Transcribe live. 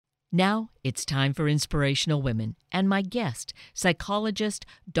Now it's time for Inspirational Women, and my guest, psychologist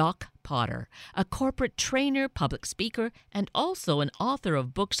Doc Potter, a corporate trainer, public speaker, and also an author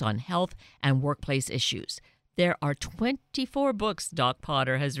of books on health and workplace issues. There are 24 books Doc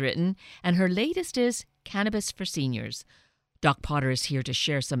Potter has written, and her latest is Cannabis for Seniors. Doc Potter is here to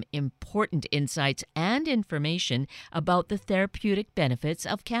share some important insights and information about the therapeutic benefits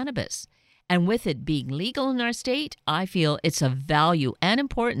of cannabis. And with it being legal in our state, I feel it's of value and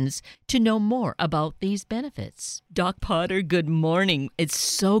importance to know more about these benefits. Doc Potter, good morning. It's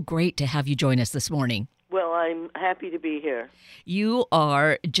so great to have you join us this morning. Well, I'm happy to be here. You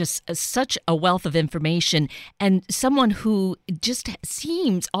are just such a wealth of information and someone who just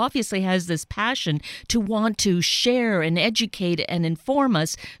seems, obviously has this passion to want to share and educate and inform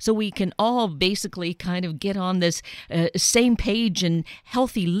us so we can all basically kind of get on this same page and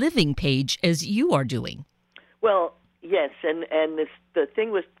healthy living page as you are doing. Well, yes, and the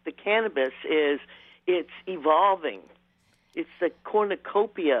thing with the cannabis is it's evolving. It's the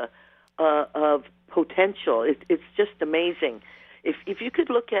cornucopia of potential. It's just amazing. If you could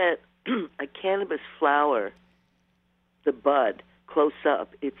look at a cannabis flower, the bud, close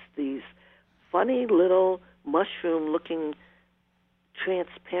up, it's these funny little mushroom-looking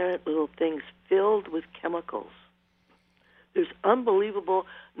transparent little things filled with chemicals. There's unbelievable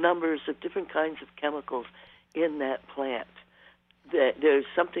numbers of different kinds of chemicals in that plant. There's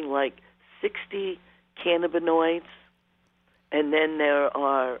something like 60 cannabinoids. And then there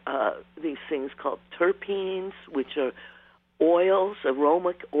are these things called terpenes, which are oils,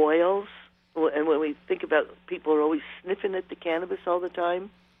 aromatic oils. And when we think about people are always sniffing at the cannabis all the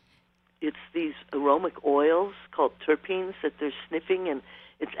time, it's these aromatic oils called terpenes that they're sniffing, and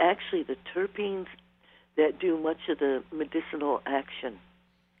it's actually the terpenes that do much of the medicinal action.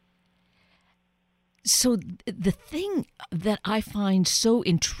 So the thing that I find so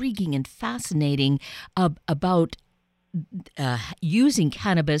intriguing and fascinating about using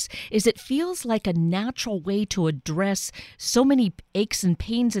cannabis is it feels like a natural way to address so many aches and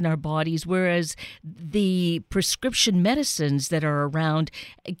pains in our bodies, whereas the prescription medicines that are around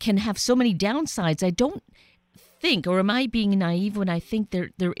can have so many downsides. I don't think, or am I being naive when I think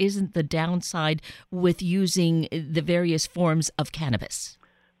there isn't the downside with using the various forms of cannabis?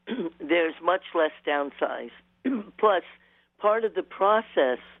 There's much less downside. Plus, part of the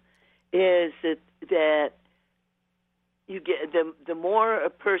process is that you get the more a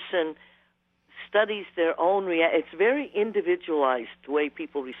person studies their own it's very individualized the way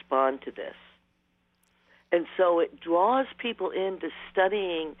people respond to this. And so it draws people into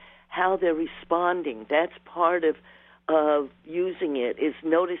studying how they're responding. That's part of using it, is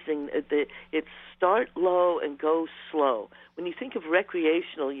noticing that it's start low and go slow. When you think of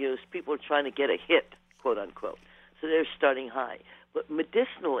recreational use, people are trying to get a hit, quote unquote. So they're starting high. But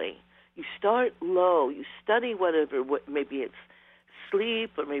medicinally, you start low. You study maybe it's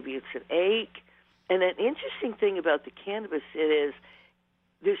sleep or maybe it's an ache. And an interesting thing about the cannabis is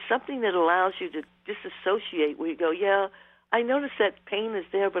there's something that allows you to disassociate where you go, yeah, I notice that pain is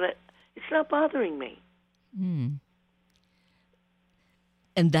there, but it's not bothering me. Mm.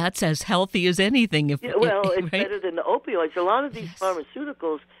 And that's as healthy as anything. It's right? better than the opioids. A lot of these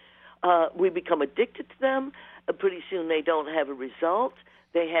pharmaceuticals, we become addicted to them. Pretty soon they don't have a result.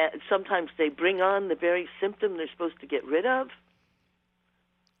 Sometimes they bring on the very symptom they're supposed to get rid of.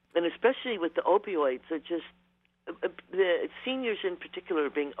 And especially with the opioids, they're just the seniors in particular are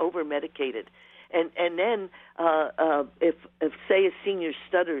being over-medicated. And then if say a senior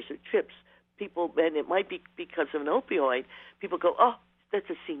stutters or trips, people, and it might be because of an opioid, people go, oh, that's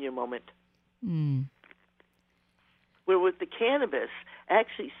a senior moment. Mm. Where with the cannabis,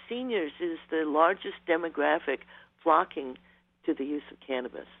 actually seniors is the largest demographic flocking to the use of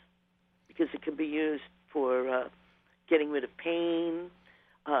cannabis because it can be used for getting rid of pain,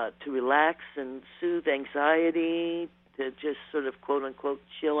 to relax and soothe anxiety, to just sort of quote-unquote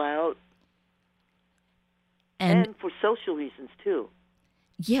chill out, and for social reasons too.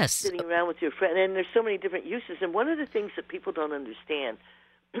 Yes. Sitting around with your friend, and there's so many different uses. And one of the things that people don't understand,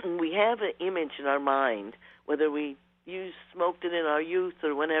 we have an image in our mind, whether we smoked it in our youth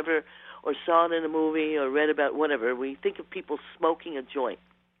or whenever, or saw it in a movie or read about whatever, we think of people smoking a joint.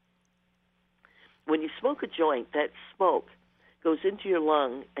 When you smoke a joint, that smoke goes into your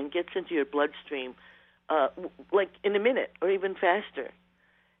lung and gets into your bloodstream like in a minute or even faster.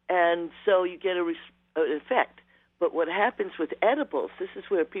 And so you get an effect. But what happens with edibles, this is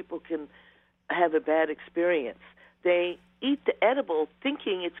where people can have a bad experience. They eat the edible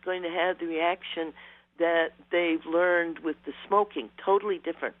thinking it's going to have the reaction that they've learned with the smoking, totally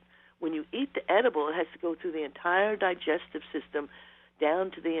different. When you eat the edible, it has to go through the entire digestive system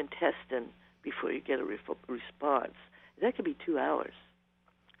down to the intestine before you get a response. That could be 2 hours.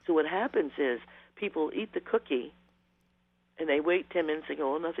 So what happens is people eat the cookie, and they wait 10 minutes and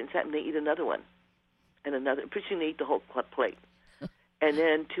go, oh, nothing's happened. They eat another one and another. Pretty soon they eat the whole plate. And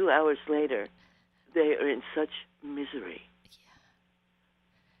then 2 hours later, they are in such misery.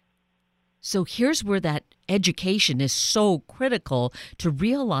 So here's where that education is so critical to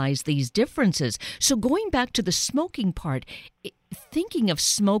realize these differences. So going back to the smoking part, thinking of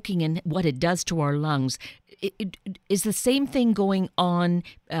smoking and what it does to our lungs, is the same thing going on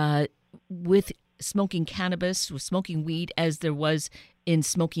with smoking cannabis, with smoking weed, as there was in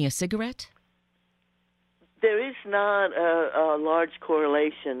smoking a cigarette? There is not a large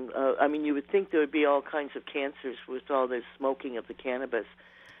correlation. I mean, you would think there would be all kinds of cancers with all this smoking of the cannabis,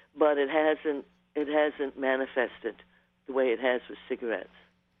 but it hasn't manifested the way it has with cigarettes.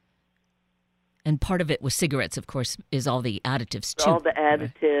 And part of it with cigarettes, of course, is all the additives too. All the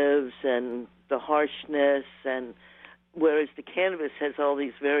additives and the harshness, and whereas the cannabis has all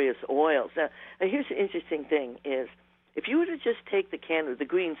these various oils. Now here's the interesting thing: is if you were to just take the cannabis, the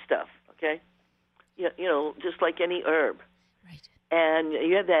green stuff, okay, you know, just like any herb, right, and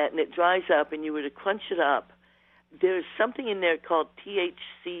you have that, and it dries up, and you were to crunch it up, there's something in there called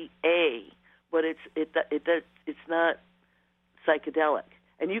THCA, but it's not psychedelic.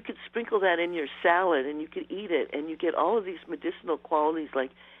 And you could sprinkle that in your salad, and you could eat it, and you get all of these medicinal qualities like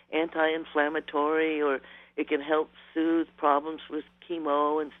anti-inflammatory, or it can help soothe problems with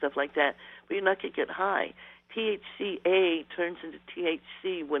chemo and stuff like that, but you're not going to get high. THCA turns into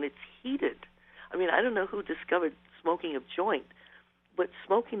THC when it's heated. I mean, I don't know who discovered smoking a joint, but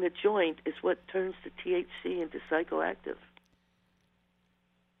smoking the joint is what turns the THC into psychoactive.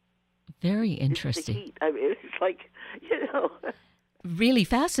 Very interesting. It's the heat. I mean, it's like, you know... Really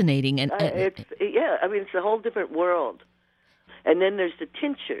fascinating. And it's a whole different world. And then there's the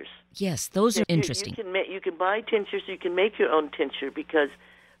tinctures. Yes, those are interesting. You can buy tinctures. You can make your own tincture because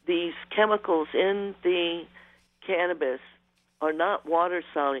these chemicals in the cannabis are not water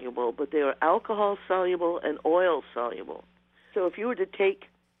soluble, but they are alcohol soluble and oil soluble. So if you were to take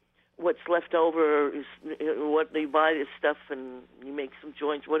what's left over, what you buy this stuff and you make some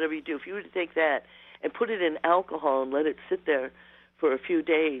joints, whatever you do, if you were to take that and put it in alcohol and let it sit there for a few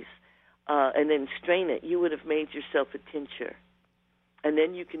days, and then strain it, you would have made yourself a tincture. And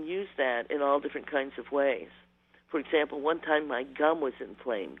then you can use that in all different kinds of ways. For example, one time my gum was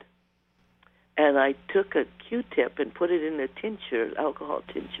inflamed, and I took a Q-tip and put it in a tincture, alcohol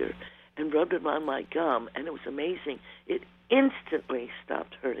tincture, and rubbed it on my gum, and it was amazing. It instantly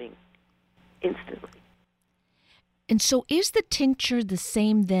stopped hurting. Instantly. And so is the tincture the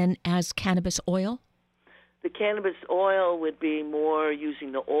same then as cannabis oil? The cannabis oil would be more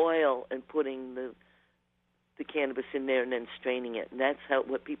using the oil and putting the cannabis in there and then straining it. And that's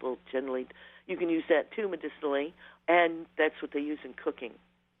what people generally... You can use that too medicinally, and that's what they use in cooking.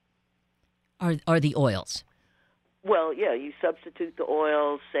 Are the oils? Well, yeah, you substitute the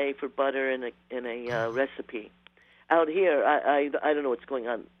oil, say, for butter in a recipe. Out here, I don't know what's going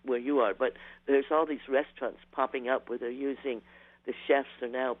on where you are, but there's all these restaurants popping up where they're using... The chefs are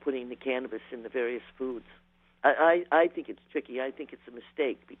now putting the cannabis in the various foods. I think it's tricky. I think it's a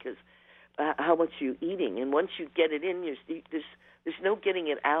mistake because how much are you eating? And once you get it in, there's no getting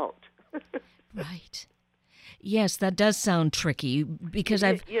it out. Right. Yes, that does sound tricky because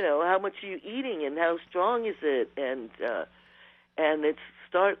how much are you eating and how strong is it? And it's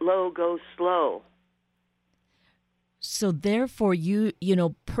start low, go slow. So therefore,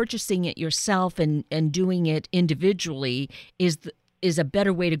 purchasing it yourself and doing it individually is a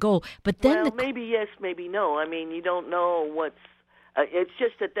better way to go. But then maybe yes, maybe no. I mean, you don't know what's... it's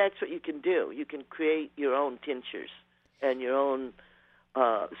just that's what you can do. You can create your own tinctures and your own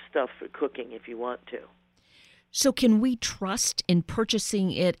stuff for cooking if you want to. So can we trust in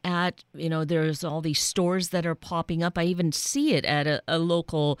purchasing it at, there's all these stores that are popping up. I even see it at a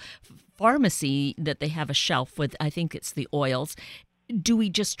local pharmacy that they have a shelf with, I think it's the oils. Do we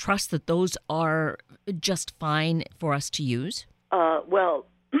just trust that those are just fine for us to use? Well,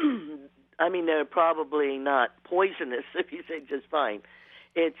 I mean, they're probably not poisonous if you say just fine.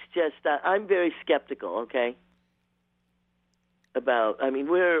 It's just, I'm very skeptical, okay?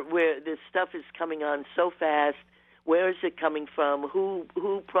 Where this stuff is coming on so fast. Where is it coming from?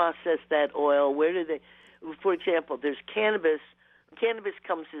 Who processed that oil? Where do they? For example, there's cannabis. Cannabis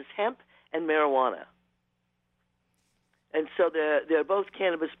comes as hemp and marijuana, and so they're both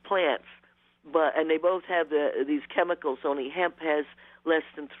cannabis plants, and they both have these chemicals. Only hemp has less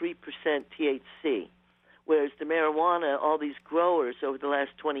than 3% THC, whereas the marijuana, all these growers over the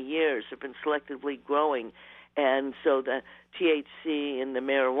last 20 years have been selectively growing. And so the THC in the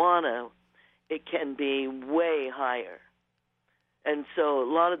marijuana, it can be way higher. And so a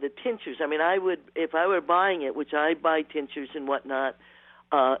lot of the tinctures, I mean, I would, if I were buying it, which I buy tinctures and whatnot,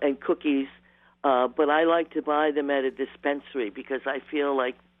 and cookies, but I like to buy them at a dispensary because I feel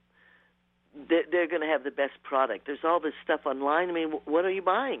like they're going to have the best product. There's all this stuff online. I mean, what are you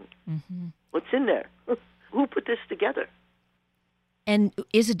buying? Mm-hmm. What's in there? Who put this together? And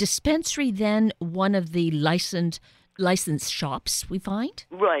is a dispensary then one of the licensed shops we find?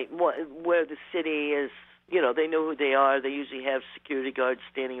 Right, where the city is, they know who they are. They usually have security guards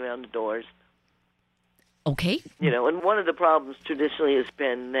standing around the doors. Okay. And one of the problems traditionally has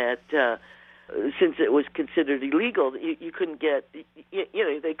been that since it was considered illegal, you couldn't get,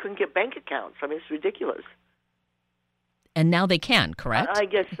 they couldn't get bank accounts. I mean, it's ridiculous. And now they can, correct? I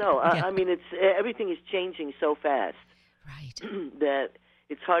guess so. Yeah. I mean, everything is changing so fast. Right. That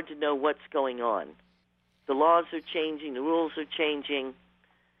it's hard to know what's going on. The laws are changing, the rules are changing,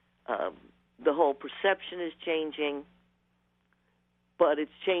 the whole perception is changing, but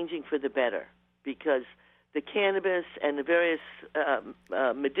it's changing for the better because the cannabis and the various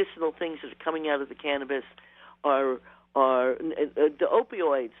medicinal things that are coming out of the cannabis are the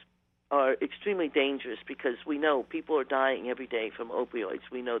opioids are extremely dangerous because we know people are dying every day from opioids.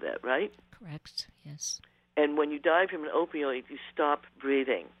 We know that, right? Correct, yes. And when you die from an opioid, you stop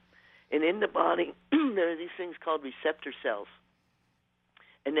breathing. And in the body, there are these things called receptor cells.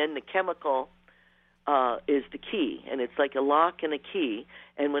 And then the chemical is the key, and it's like a lock and a key.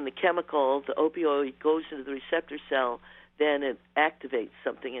 And when the chemical, the opioid, goes into the receptor cell, then it activates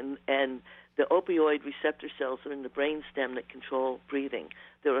something. And the opioid receptor cells are in the brainstem that control breathing.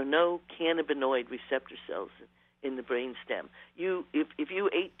 There are no cannabinoid receptor cells in the brainstem. If you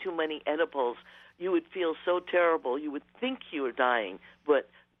ate too many edibles, you would feel so terrible. You would think you were dying, but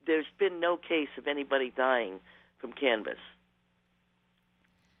there's been no case of anybody dying from cannabis.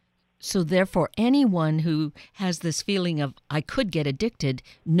 So therefore, anyone who has this feeling of, I could get addicted,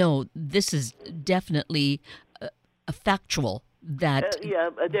 no, this is definitely a factual that...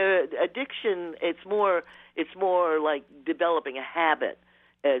 Their addiction, it's more like developing a habit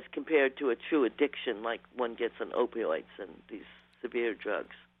as compared to a true addiction like one gets on opioids and these severe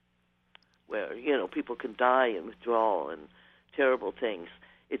drugs where, people can die in withdrawal and terrible things.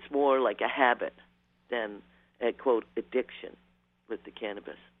 It's more like a habit than a, quote, addiction with the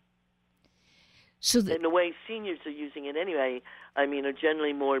cannabis. And the way seniors are using it anyway, I mean, are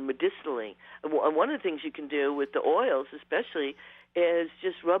generally more medicinally. And one of the things you can do with the oils especially is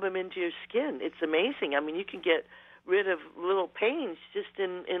just rub them into your skin. It's amazing. I mean, you can get rid of little pains just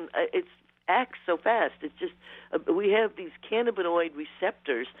in it acts so fast. It's just, we have these cannabinoid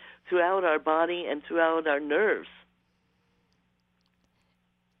receptors throughout our body and throughout our nerves.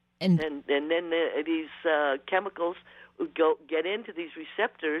 And then these chemicals get into these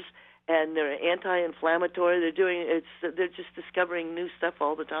receptors, and they're anti-inflammatory. They're just discovering new stuff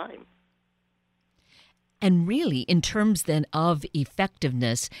all the time. And really, in terms then of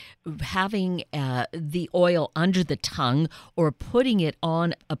effectiveness, having the oil under the tongue or putting it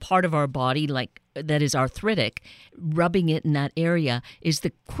on a part of our body like that is arthritic, rubbing it in that area is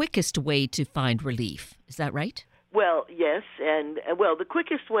the quickest way to find relief. Is that right? Well, yes, and the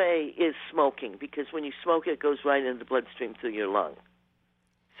quickest way is smoking, because when you smoke, it goes right into the bloodstream through your lung.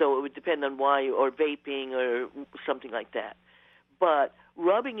 So it would depend on why, or vaping or something like that. But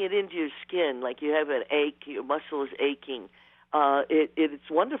rubbing it into your skin, like you have an ache, your muscle is aching, it's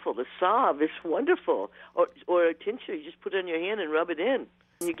wonderful. The salve is wonderful. Or a tincture, you just put it on your hand and rub it in,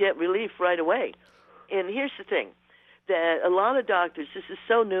 and you get relief right away. And here's the thing. That a lot of doctors, this is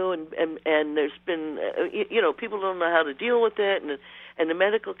so new, and there's been, people don't know how to deal with it, and the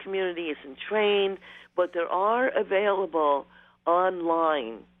medical community isn't trained, but there are available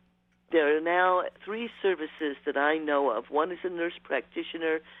online. There are now 3 services that I know of. One is a nurse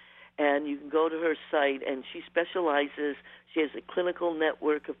practitioner, and you can go to her site, and she has a clinical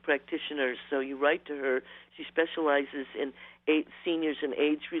network of practitioners, so you write to her. She specializes in seniors and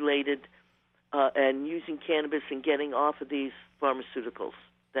age-related and using cannabis and getting off of these pharmaceuticals.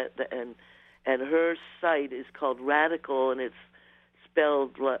 And her site is called Radical, and it's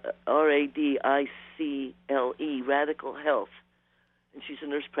spelled RADICLE, Radical Health. And she's a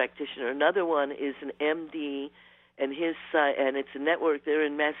nurse practitioner. Another one is an MD, and his site, and it's a network. They're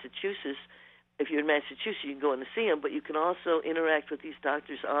in Massachusetts. If you're in Massachusetts, you can go in and see them, but you can also interact with these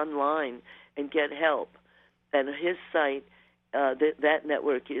doctors online and get help. And his site, that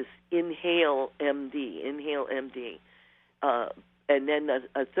network is Inhale MD. And then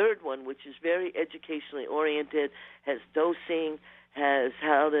a third one, which is very educationally oriented, has dosing, has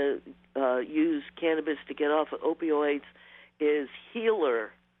how to use cannabis to get off of opioids is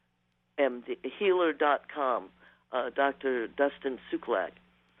healer.com, Dr. Dustin Suklak.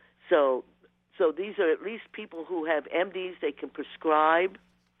 So these are at least people who have MDs they can prescribe,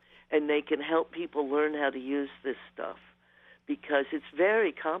 and they can help people learn how to use this stuff because it's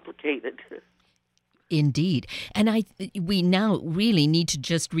very complicated. Indeed. And we now really need to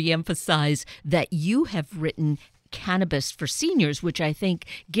just reemphasize that you have written Cannabis for Seniors, which I think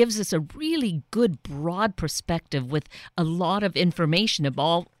gives us a really good broad perspective with a lot of information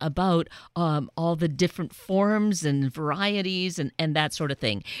about all the different forms and varieties and that sort of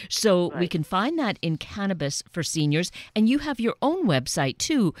thing. So we can find that in Cannabis for Seniors. And you have your own website,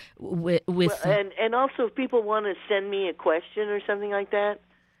 too. And also, if people want to send me a question or something like that,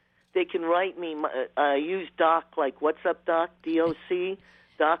 they can write me. Use Doc, like what's up, Doc, DOC,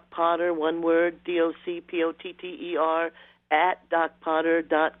 Doc Potter, one word, DOCPOTTER, at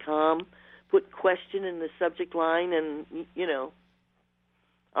docpotter.com. Put question in the subject line, and,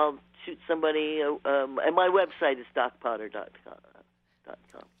 I'll shoot somebody. And my website is docpotter.com.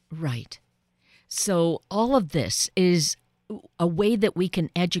 Right. So all of this is a way that we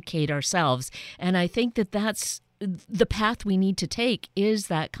can educate ourselves, and I think that's the path we need to take is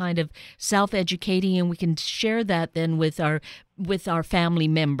that kind of self-educating, and we can share that then with our family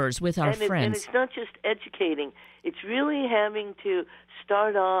members, with our friends. And it's not just educating. It's really having to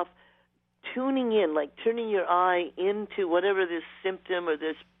start off tuning in, like turning your eye into whatever this symptom or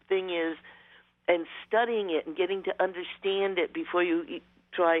this thing is and studying it and getting to understand it before you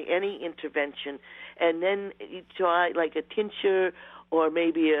try any intervention. And then you try like a tincture or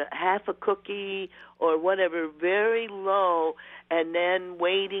maybe a half a cookie or whatever, very low, and then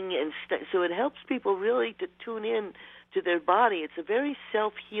waiting. So it helps people really to tune in to their body. It's a very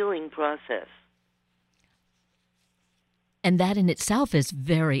self-healing process. And that in itself is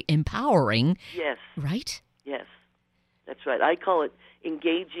very empowering. Yes. Right? Yes. That's right. I call it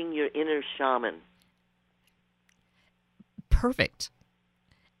engaging your inner shaman. Perfect.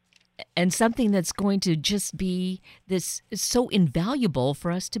 And something that's going to just be this so invaluable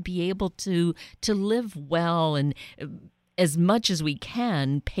for us to be able to live well and as much as we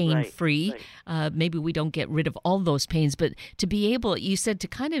can, pain-free. Right. Maybe we don't get rid of all those pains, but to be able, you said, to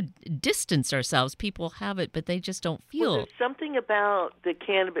kind of distance ourselves. People have it, but they just don't feel. Well, there's something about the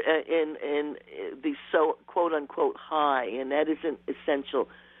cannabis in the so quote-unquote high, and that isn't essential.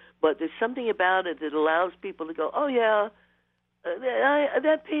 But there's something about it that allows people to go, oh, yeah,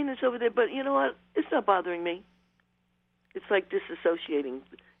 that pain is over there, but you know what? It's not bothering me. It's like disassociating.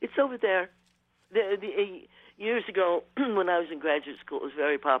 It's over there. Years ago, when I was in graduate school, it was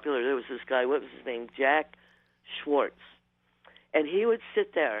very popular. There was this guy, what was his name? Jack Schwartz. And he would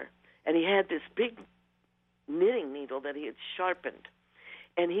sit there, and he had this big knitting needle that he had sharpened.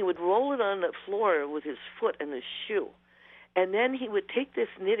 And he would roll it on the floor with his foot and his shoe. And then he would take this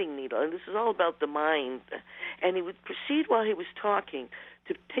knitting needle, and this is all about the mind, and he would proceed while he was talking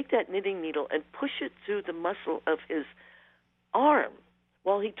to take that knitting needle and push it through the muscle of his arm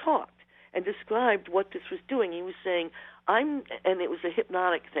while he talked and described what this was doing. He was saying, and it was a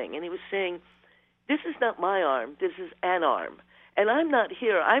hypnotic thing, and he was saying, this is not my arm, this is an arm. And I'm not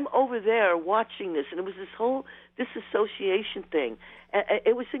here. I'm over there watching this. And it was this whole disassociation thing.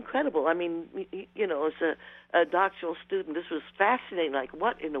 It was incredible. I mean, as a doctoral student, this was fascinating. Like,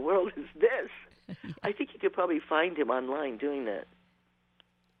 what in the world is this? Yeah. I think you could probably find him online doing that.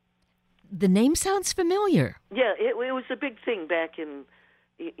 The name sounds familiar. Yeah, it was a big thing back in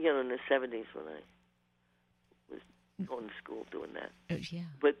the 70s when I was going to school doing that. Yeah.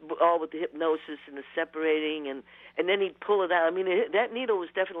 But all with the hypnosis and the separating, and then he'd pull it out. I mean, that needle was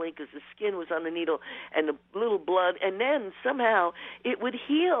definitely, because the skin was on the needle and the little blood, and then somehow it would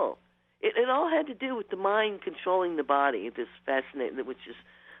heal. It all had to do with the mind controlling the body, this fascinating, which is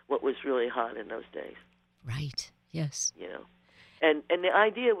what was really hot in those days. Right, yes. And the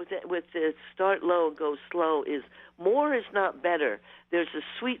idea with the start low and go slow is more is not better. There's a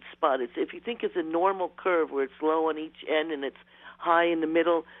sweet spot. If you think of the normal curve where it's low on each end and it's high in the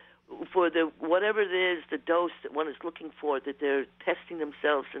middle, for the whatever it is, the dose that one is looking for, that they're testing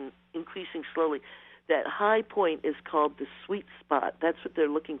themselves and increasing slowly, that high point is called the sweet spot. That's what they're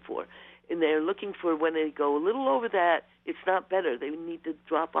looking for. And they're looking for when they go a little over that, it's not better. They need to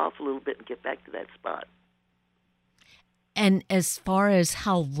drop off a little bit and get back to that spot. And as far as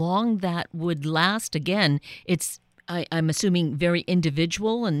how long that would last, again, I'm assuming very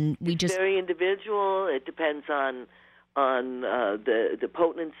individual, and it's very individual. It depends on the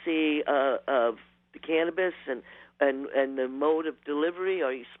potency of the cannabis and and the mode of delivery.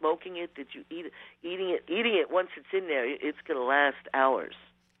 Are you smoking it? Did you eat it? Eating it once it's in there, it's going to last hours.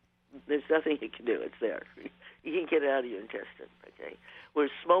 There's nothing you can do. It's there. You can get it out of your intestine. Okay, where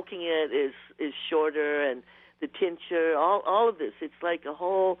smoking it is shorter, and the tincture, all of this. It's like a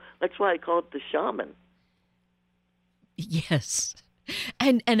whole. That's why I call it the shaman. Yes.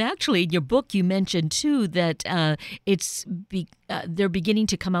 And actually, in your book, you mentioned, too, that they're beginning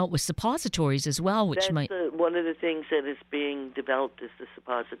to come out with suppositories as well, which one of the things that is being developed is the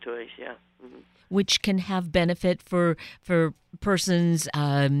suppositories, yeah. Mm-hmm. Which can have benefit for persons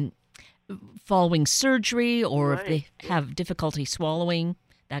following surgery, or if they have difficulty swallowing,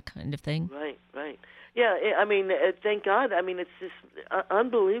 that kind of thing. Right. Yeah, I mean, thank God. I mean, it's this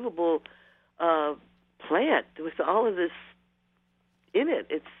unbelievable plant with all of this in it.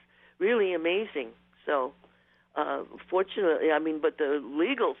 It's really amazing. So, fortunately, I mean, but the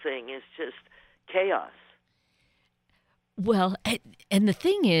legal thing is just chaos. Well, and the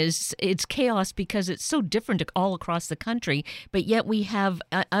thing is, it's chaos because it's so different all across the country, but yet we have,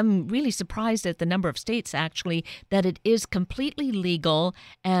 I'm really surprised at the number of states, actually, that it is completely legal,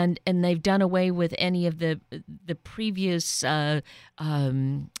 and they've done away with any of the previous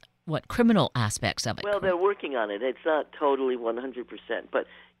criminal aspects of it. Well, they're working on it. It's not totally 100%. But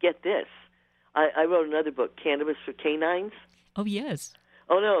get this. I wrote another book, Cannabis for Canines. Oh, yes.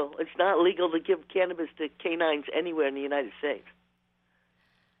 Oh, no, it's not legal to give cannabis to canines anywhere in the United States.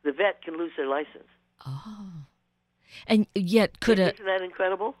 The vet can lose their license. Oh. And yet Isn't that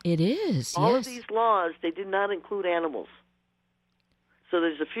incredible? It is, All yes. of these laws, they did not include animals. So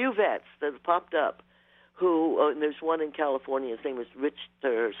there's a few vets that have popped up and there's one in California, his name is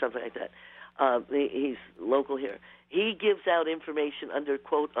Richter or something like that. He's local here. He gives out information under,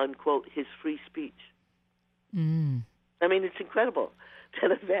 quote, unquote, his free speech. Mm. I mean, it's incredible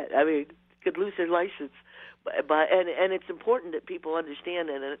that a vet, could lose their license. And it's important that people understand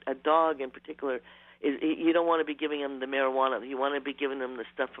that a dog in particular, you don't want to be giving them the marijuana. You want to be giving them the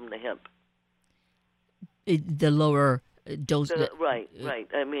stuff from the hemp. The lower dose. Right.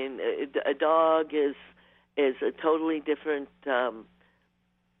 I mean, a dog is a totally different. The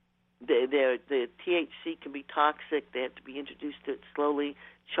THC can be toxic. They have to be introduced to it slowly.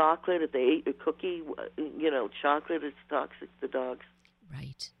 Chocolate, if they ate a cookie, chocolate is toxic to dogs.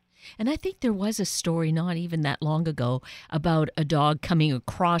 Right. And I think there was a story not even that long ago about a dog coming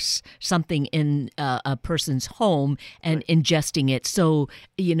across something in a person's home and ingesting it. So,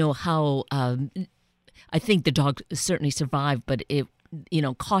 how I think the dog certainly survived, but it,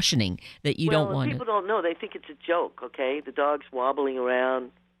 cautioning that you don't want to. People don't know. They think it's a joke, okay? The dog's wobbling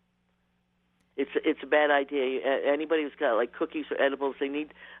around. It's a bad idea. Anybody who's got like cookies or edibles, they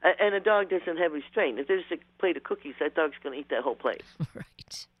need, and a dog doesn't have restraint. If there's a plate of cookies, that dog's going to eat that whole plate.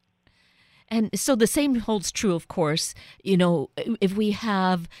 Right. And so the same holds true, of course. If we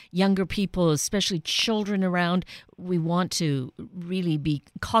have younger people, especially children around, we want to really be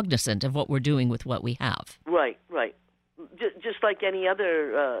cognizant of what we're doing with what we have. Right. Just like any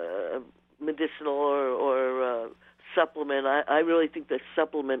other medicinal or supplement, I really think the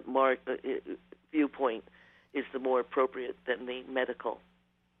supplement viewpoint is the more appropriate than the medical.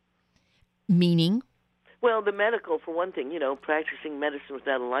 Meaning? Well, the medical, for one thing, practicing medicine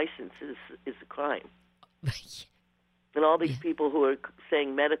without a license is a crime. And all these people who are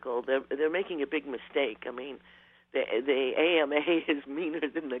saying medical, they're making a big mistake. I mean, the AMA is meaner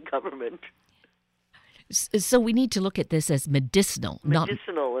than the government. So we need to look at this as medicinal.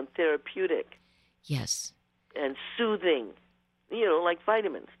 Medicinal and therapeutic. Yes. And soothing, like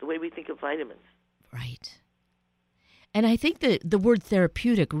vitamins, the way we think of vitamins. Right. And I think that the word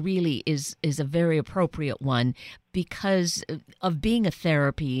therapeutic really is a very appropriate one because of being a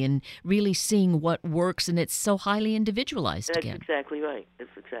therapy and really seeing what works, and it's so highly individualized again. That's exactly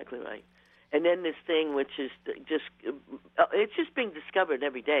right. And then this thing which is it's just being discovered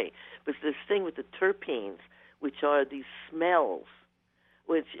every day, but this thing with the terpenes, which are these smells,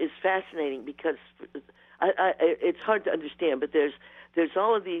 which is fascinating because it's hard to understand, but there's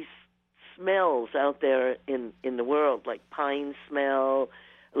all of these smells out there in the world, like pine smell,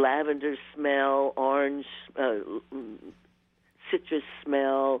 lavender smell, orange, citrus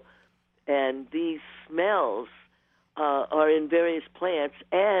smell, and these smells are in various plants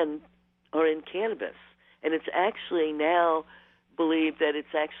and are in cannabis. And it's actually now believed that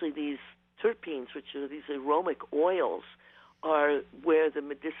it's actually these terpenes, which are these aromatic oils, are where the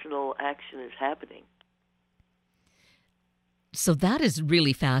medicinal action is happening. So that is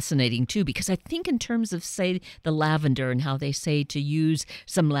really fascinating, too, because I think in terms of, say, the lavender and how they say to use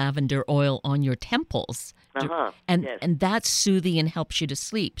some lavender oil on your temples. Yes. And that's soothing and helps you to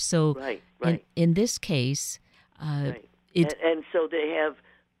sleep. So right. in this case, Right. It And so they have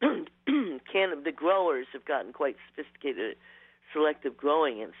the growers have gotten quite sophisticated at selective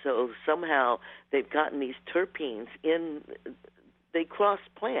growing, and so somehow they've gotten these terpenes in. They cross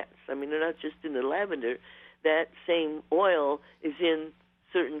plants. I mean, they're not just in the lavender. That same oil is in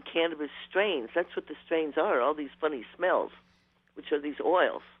certain cannabis strains. That's what the strains are. All these funny smells, which are these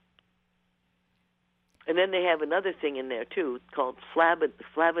oils. And then they have another thing in there too called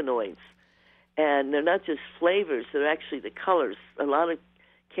flavonoids. And they're not just flavors, they're actually the colors. A lot of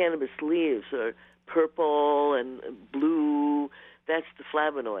cannabis leaves are purple and blue. That's the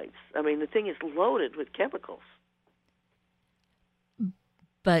flavonoids. I mean, the thing is loaded with chemicals.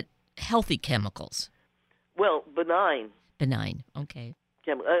 but healthy chemicals. Well, benign. Benign. Okay.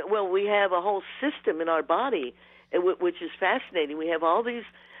 Well, we have a whole system in our body, which is fascinating. We have all these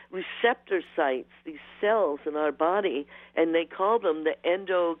receptor sites, these cells in our body, and they call them the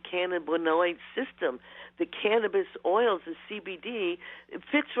endocannabinoid system. The cannabis oils, the CBD, it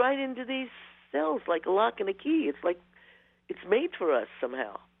fits right into these cells like a lock and a key. It's like it's made for us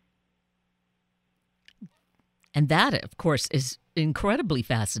somehow. And that, of course, is incredibly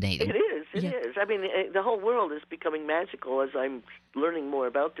fascinating. It is. It is. I mean, the whole world is becoming magical as I'm learning more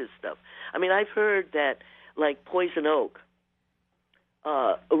about this stuff. I mean, I've heard that, like poison oak,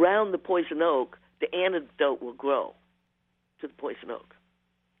 around the poison oak, the antidote will grow to the poison oak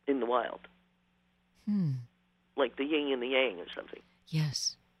in the wild. Like the yin and the yang or something.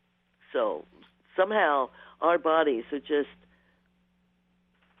 Yes. So somehow our bodies are just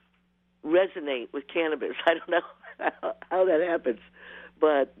resonate with cannabis. I don't know how that happens,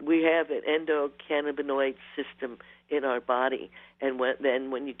 but we have an endocannabinoid system in our body, and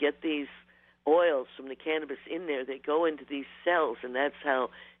then when you get these oils from the cannabis in there, they go into these cells, and that's how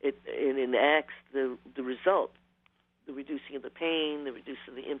it enacts the result, the reducing of the pain, the reducing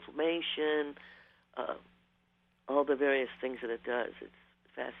of the inflammation, all the various things that it does. It's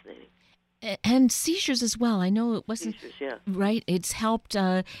fascinating. And seizures as well. I know it wasn't seizures, yeah. Right. It's helped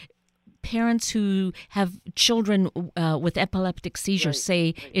parents who have children with epileptic seizures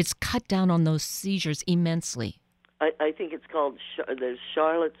say it's cut down on those seizures immensely. I think it's called there's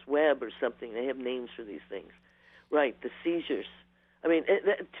Charlotte's Web or something. They have names for these things. Right, the seizures. I mean,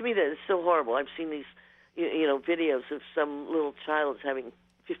 to me that is so horrible. I've seen these videos of some little child having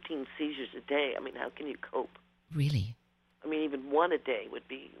 15 seizures a day. I mean, how can you cope? Really? I mean, even one a day would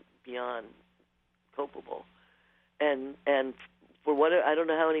be beyond copable. And for what, I don't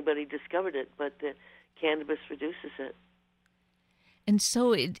know how anybody discovered it, but the cannabis reduces it. And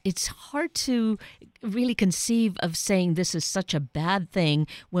so it's hard to really conceive of saying this is such a bad thing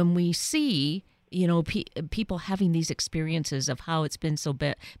when we see, people having these experiences of how it's been so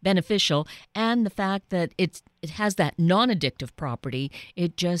beneficial, and the fact that it has that non-addictive property.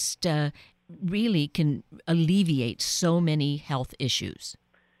 It just really can alleviate so many health issues.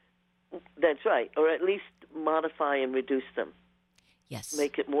 That's right, or at least modify and reduce them. Yes.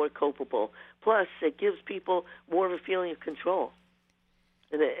 Make it more copable. Plus, it gives people more of a feeling of control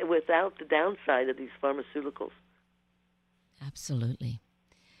without the downside of these pharmaceuticals. Absolutely.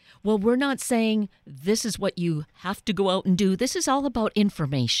 Well, we're not saying this is what you have to go out and do. This is all about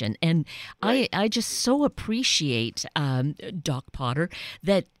information. And right. I just so appreciate, Doc Potter,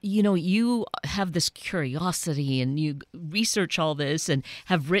 that, you have this curiosity and you research all this and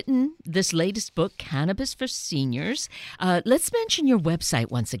have written this latest book, Cannabis for Seniors. Let's mention your website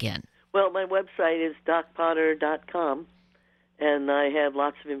once again. Well, my website is docpotter.com, and I have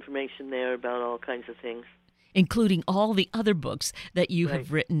lots of information there about all kinds of things, including all the other books that you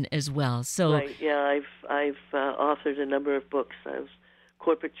have written as well. So, right, yeah, I've authored a number of books. I was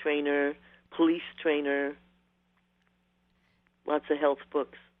corporate trainer, police trainer, lots of health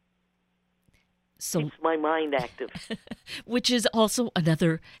books. So keeps my mind active, which is also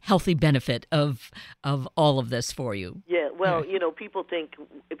another healthy benefit of all of this for you. Yeah, well, people think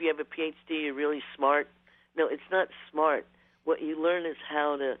if you have a PhD, you're really smart. No, it's not smart. What you learn is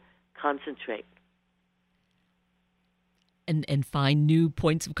how to concentrate. And find new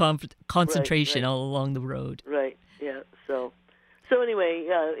points of concentration all along the road. Right. Yeah. So anyway,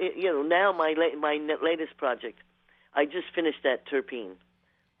 now my latest project, I just finished that terpene.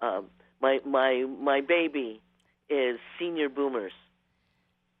 My baby is senior boomers.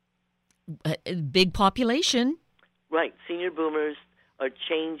 Big population. Right. Senior boomers are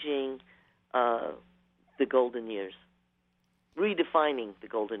changing the golden years, redefining the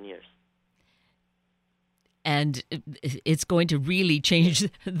golden years. And it's going to really change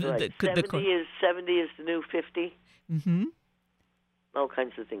the 70 is the new 50. Mm-hmm. All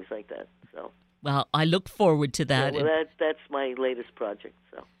kinds of things like that. So. Well, I look forward to that. Yeah, well, that's my latest project.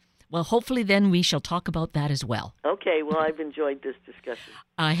 So. Well, hopefully then we shall talk about that as well. Okay, well, I've enjoyed this discussion.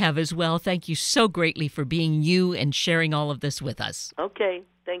 I have as well. Thank you so greatly for being you and sharing all of this with us. Okay,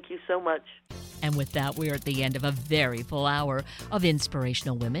 thank you so much. And with that, we're at the end of a very full hour of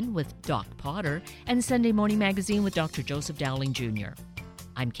Inspirational Women with Doc Potter and Sunday Morning Magazine with Dr. Joseph Dowling Jr.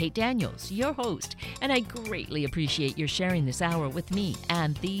 I'm Kate Daniels, your host, and I greatly appreciate your sharing this hour with me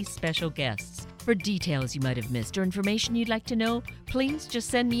and these special guests. For details you might have missed or information you'd like to know, please just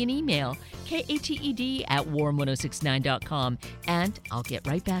send me an email, kated@warm1069.com, and I'll get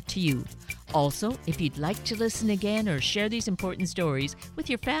right back to you. Also, if you'd like to listen again or share these important stories with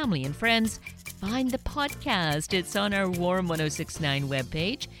your family and friends, find the podcast. It's on our Warm 1069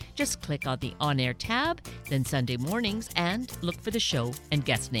 webpage. Just click on the On Air tab, then Sunday mornings, and look for the show and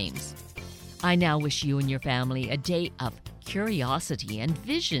guest names. I now wish you and your family a day of curiosity and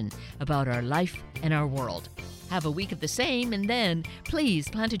vision about our life and our world. Have a week of the same, and then please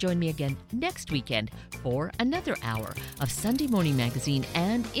plan to join me again next weekend for another hour of Sunday Morning Magazine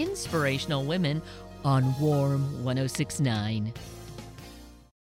and Inspirational Women on Warm 1069.